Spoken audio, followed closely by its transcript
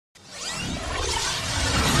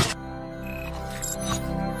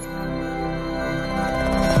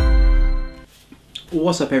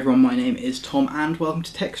What's up everyone, my name is Tom and welcome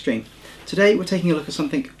to TechStream. Today we're taking a look at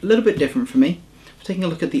something a little bit different for me. We're taking a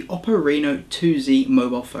look at the Oppo Reno 2Z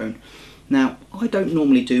mobile phone. Now, I don't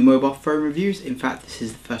normally do mobile phone reviews. In fact, this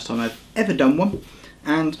is the first time I've ever done one,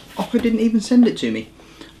 and Oppo didn't even send it to me.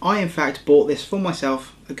 I in fact bought this for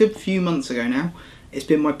myself a good few months ago now. It's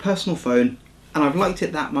been my personal phone and I've liked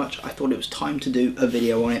it that much I thought it was time to do a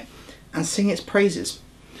video on it and sing its praises.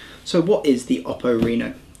 So what is the Oppo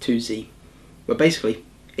Reno 2Z? Well, basically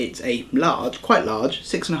it's a quite large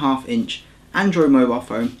 6.5 inch Android mobile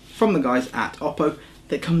phone from the guys at Oppo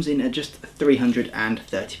that comes in at just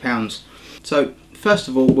 £330. So first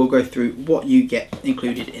of all, we'll go through what you get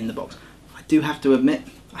included in the box. I do have to admit,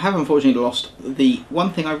 I have unfortunately lost the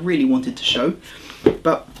one thing I really wanted to show,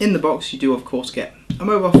 but in the box you do of course get a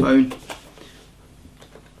mobile phone,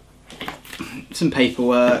 some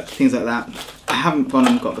paperwork, things like that. I haven't gone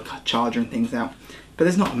and got the charger and things out, but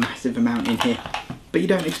there's not a massive amount in here, but you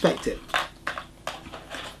don't expect it.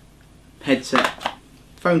 Headset,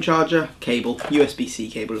 phone charger, cable, USB-C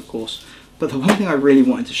cable of course, but the one thing I really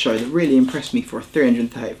wanted to show that really impressed me for a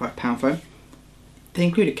 £335 phone, they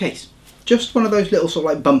include a case. Just one of those little sort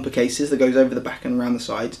of like bumper cases that goes over the back and around the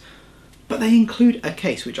sides, but they include a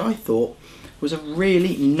case which I thought was a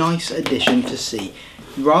really nice addition to see.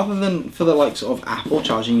 Rather than for the likes of Apple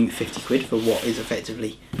charging you 50 quid for what is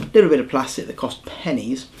effectively a little bit of plastic that costs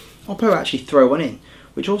pennies, Oppo actually throw one in,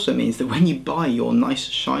 which also means that when you buy your nice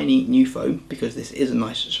shiny new phone, because this is a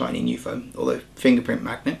nice shiny new phone, although fingerprint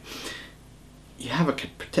magnet, you have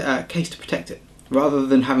a case to protect it. Rather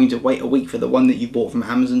than having to wait a week for the one that you bought from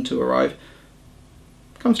Amazon to arrive,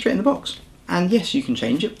 comes straight in the box. And yes, you can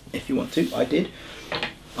change it if you want to. I did.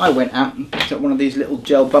 I went out and picked up one of these little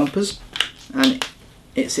gel bumpers, and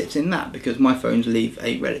it sits in that because my phones leave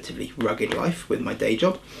a relatively rugged life with my day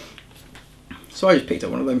job. So I just picked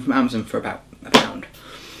up one of them from Amazon for about £1.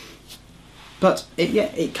 But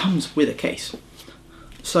it comes with a case.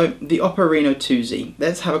 So the Oppo Reno 2Z,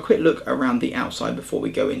 let's have a quick look around the outside before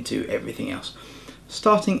we go into everything else.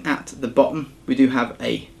 Starting at the bottom, we do have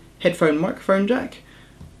a headphone microphone jack,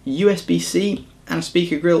 USB-C and a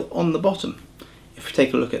speaker grill on the bottom. If we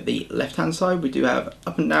take a look at the left hand side, we do have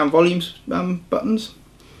up and down volumes buttons.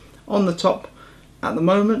 On the top, at the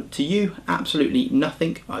moment, to you, absolutely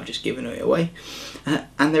nothing. I've just given it away.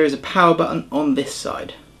 And there is a power button on this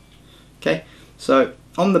side. Okay, so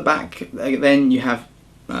on the back, then you have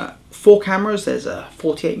 4 cameras. There's a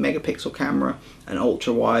 48 megapixel camera, an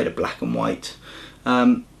ultra wide, a black and white,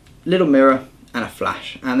 little mirror and a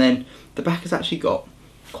flash. And then the back has actually got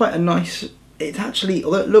quite a nice, it's actually,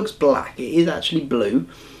 although it looks black, it is actually blue,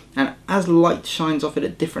 and as light shines off it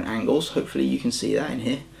at different angles, hopefully you can see that in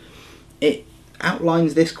here, it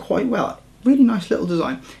outlines this quite well. Really nice little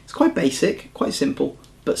design. It's quite basic, quite simple,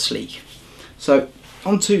 but sleek. So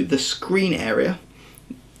onto the screen area.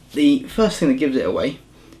 The first thing that gives it away,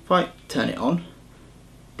 if I turn it on,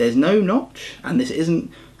 there's no notch, and this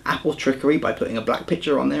isn't Apple trickery by putting a black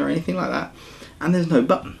picture on there or anything like that, and there's no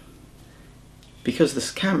button. Because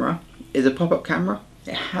this camera is a pop-up camera,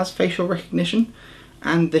 it has facial recognition,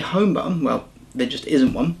 and the home button, well, there just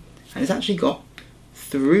isn't one, and it's actually got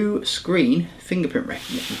through screen fingerprint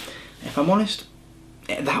recognition. If I'm honest,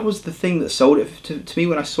 that was the thing that sold it to me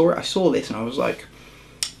when I saw it. I saw this and I was like,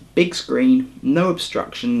 big screen, no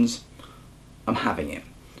obstructions, I'm having it.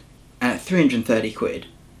 And at 330 quid,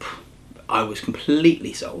 I was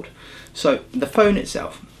completely sold. So the phone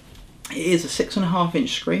itself, it is a 6.5 inch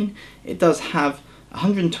screen. It does have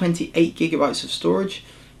 128 gigabytes of storage.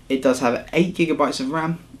 It does have 8 gigabytes of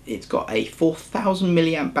RAM. It's got a 4000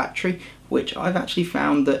 milliamp battery, which I've actually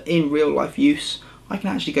found that in real life use, I can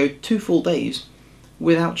actually go 2 full days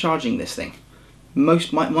without charging this thing. My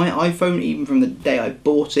iPhone, even from the day I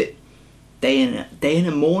bought it, day in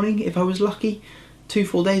a morning, if I was lucky, 2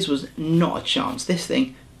 full days was not a chance. This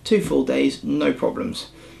thing, 2 full days, no problems.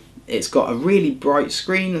 It's got a really bright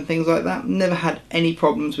screen and things like that. Never had any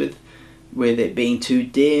problems with it being too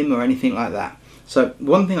dim or anything like that. So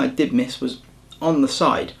one thing I did miss was on the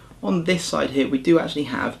side. On this side here, we do actually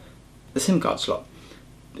have the SIM card slot.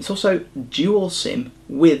 It's also dual SIM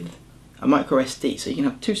with a micro SD, so you can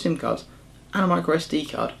have 2 SIM cards and a micro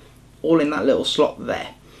SD card all in that little slot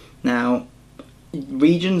there. Now,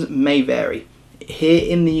 regions may vary. Here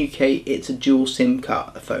in the UK, it's a dual SIM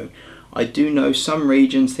card phone. I do know some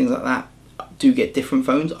regions, things like that, do get different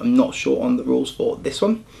phones. I'm not sure on the rules for this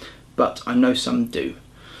one, but I know some do.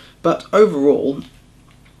 But overall,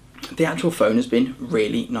 the actual phone has been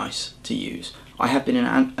really nice to use. I have been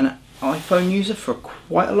an iPhone user for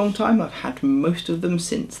quite a long time. I've had most of them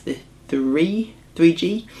since the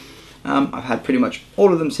 3G. I've had pretty much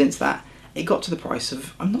all of them since that, it got to the price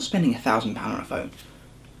of, I'm not spending £1,000 on a phone.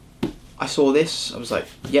 I saw this, I was like,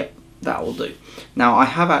 yep, that will do. Now I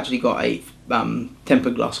have actually got a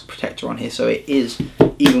tempered glass protector on here, so it is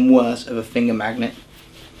even worse of a finger magnet.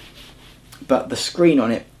 But the screen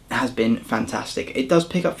on it has been fantastic. It does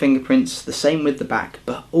pick up fingerprints, the same with the back,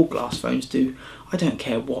 but all glass phones do. I don't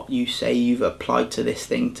care what you say you've applied to this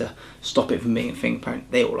thing to stop it from being a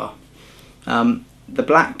fingerprint, they all are. The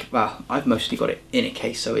black, well, I've mostly got it in a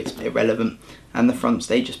case, so it's irrelevant, and the fronts,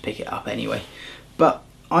 they just pick it up anyway. But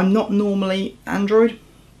I'm not normally Android,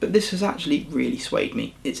 but this has actually really swayed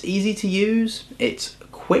me. It's easy to use, it's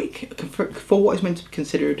quick, for what is meant to be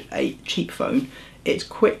considered a cheap phone. It's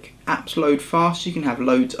quick, apps load fast, you can have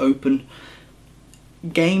loads open.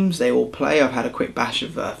 Games, they all play. I've had a quick bash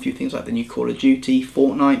of a few things like the new Call of Duty,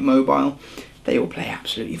 Fortnite Mobile. They all play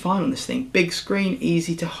absolutely fine on this thing. Big screen,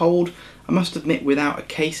 easy to hold. I must admit, without a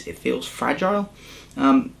case, it feels fragile,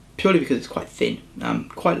 purely because it's quite thin,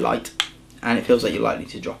 quite light, and it feels like you're likely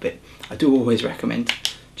to drop it. I do always recommend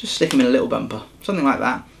just stick them in a little bumper, something like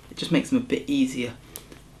that. It just makes them a bit easier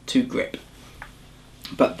to grip.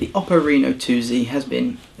 But the Oppo Reno 2Z has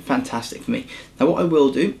been fantastic for me. Now what I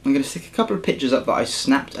will do, I'm going to stick a couple of pictures up that I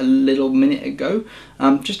snapped a little minute ago,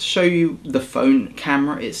 just to show you the phone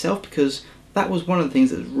camera itself, because that was one of the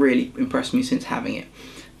things that has really impressed me since having it.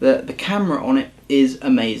 The camera on it is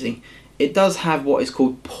amazing. It does have what is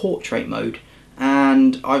called portrait mode,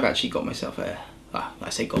 and I've actually got myself a, I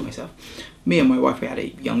say got myself, me and my wife, we had a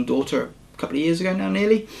young daughter a couple of years ago now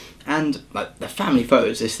nearly, and like the family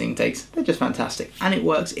photos this thing takes, they're just fantastic, and it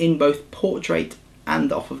works in both portrait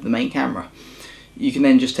and off of the main camera. You can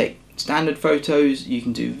then just take standard photos, you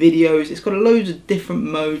can do videos, it's got loads of different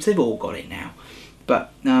modes, they've all got it now.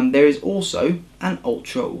 But there is also an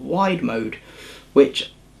ultra wide mode,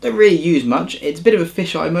 which don't really use much. It's a bit of a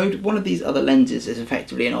fisheye mode. One of these other lenses is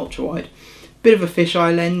effectively an ultra wide. Bit of a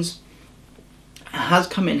fisheye lens. It has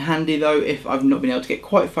come in handy though if I've not been able to get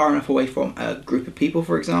quite far enough away from a group of people,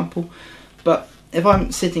 for example. But if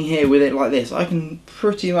I'm sitting here with it like this, I can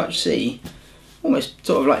pretty much see almost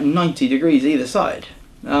sort of like 90 degrees either side.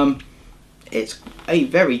 It's a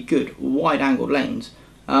very good wide-angled lens.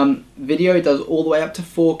 Video, it does all the way up to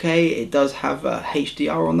 4K. It does have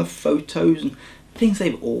HDR on the photos and things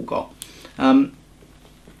they've all got. To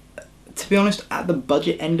be honest, at the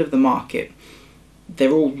budget end of the market,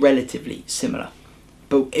 they're all relatively similar.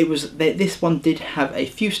 But it was this one did have a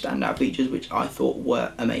few standout features which I thought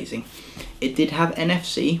were amazing. It did have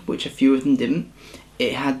NFC, which a few of them didn't.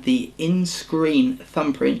 It had the in-screen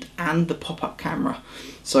thumbprint and the pop-up camera,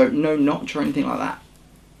 so no notch or anything like that.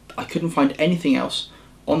 I couldn't find anything else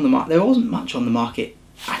on the market. There wasn't much on the market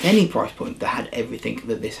at any price point that had everything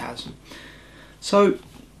that this has. So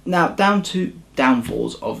now down to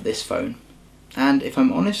downfalls of this phone, and if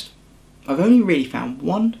I'm honest, I've only really found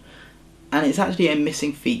one, and it's actually a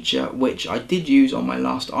missing feature which I did use on my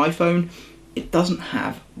last iPhone. It doesn't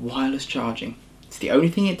have wireless charging. It's the only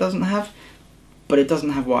thing it doesn't have, but it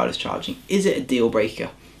doesn't have wireless charging. Is it a deal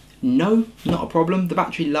breaker? No, not a problem. The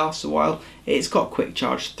battery lasts a while. It's got quick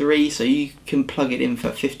charge 3, so you can plug it in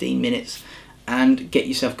for 15 minutes and get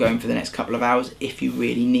yourself going for the next couple of hours if you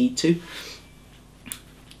really need to.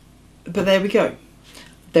 But there we go.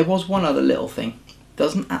 There was one other little thing.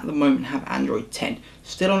 Doesn't at the moment have Android 10.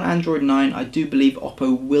 Still on Android 9. I do believe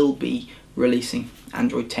Oppo will be releasing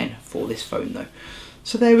Android 10 for this phone though.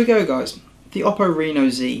 So there we go, guys. The Oppo Reno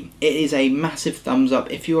Z. It is a massive thumbs up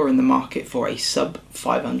if you're in the market for a sub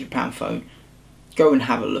 £500 phone. Go and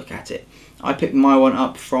have a look at it. I picked my one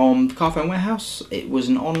up from the Car Phone Warehouse. It was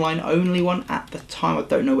an online only one at the time. I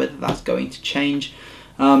don't know whether that's going to change.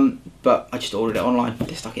 But I just ordered it online.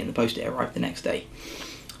 They stuck it in the post. It arrived the next day.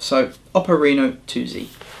 So Oppo Reno 2Z.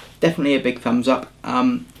 Definitely a big thumbs up.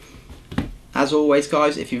 As always,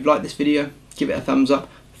 guys, if you've liked this video, give it a thumbs up.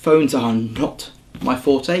 Phones are not my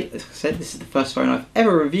forte. As I said, this is the first phone I've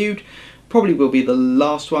ever reviewed. Probably will be the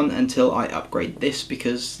last one until I upgrade this,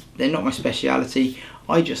 because they're not my speciality.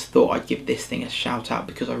 I just thought I'd give this thing a shout out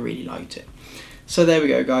because I really liked it. So there we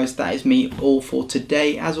go, guys. That is me all for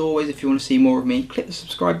today. As always, if you want to see more of me, click the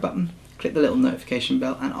subscribe button, click the little notification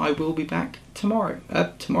bell, and I will be back tomorrow.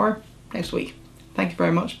 Next week. Thank you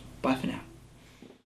very much. Bye for now.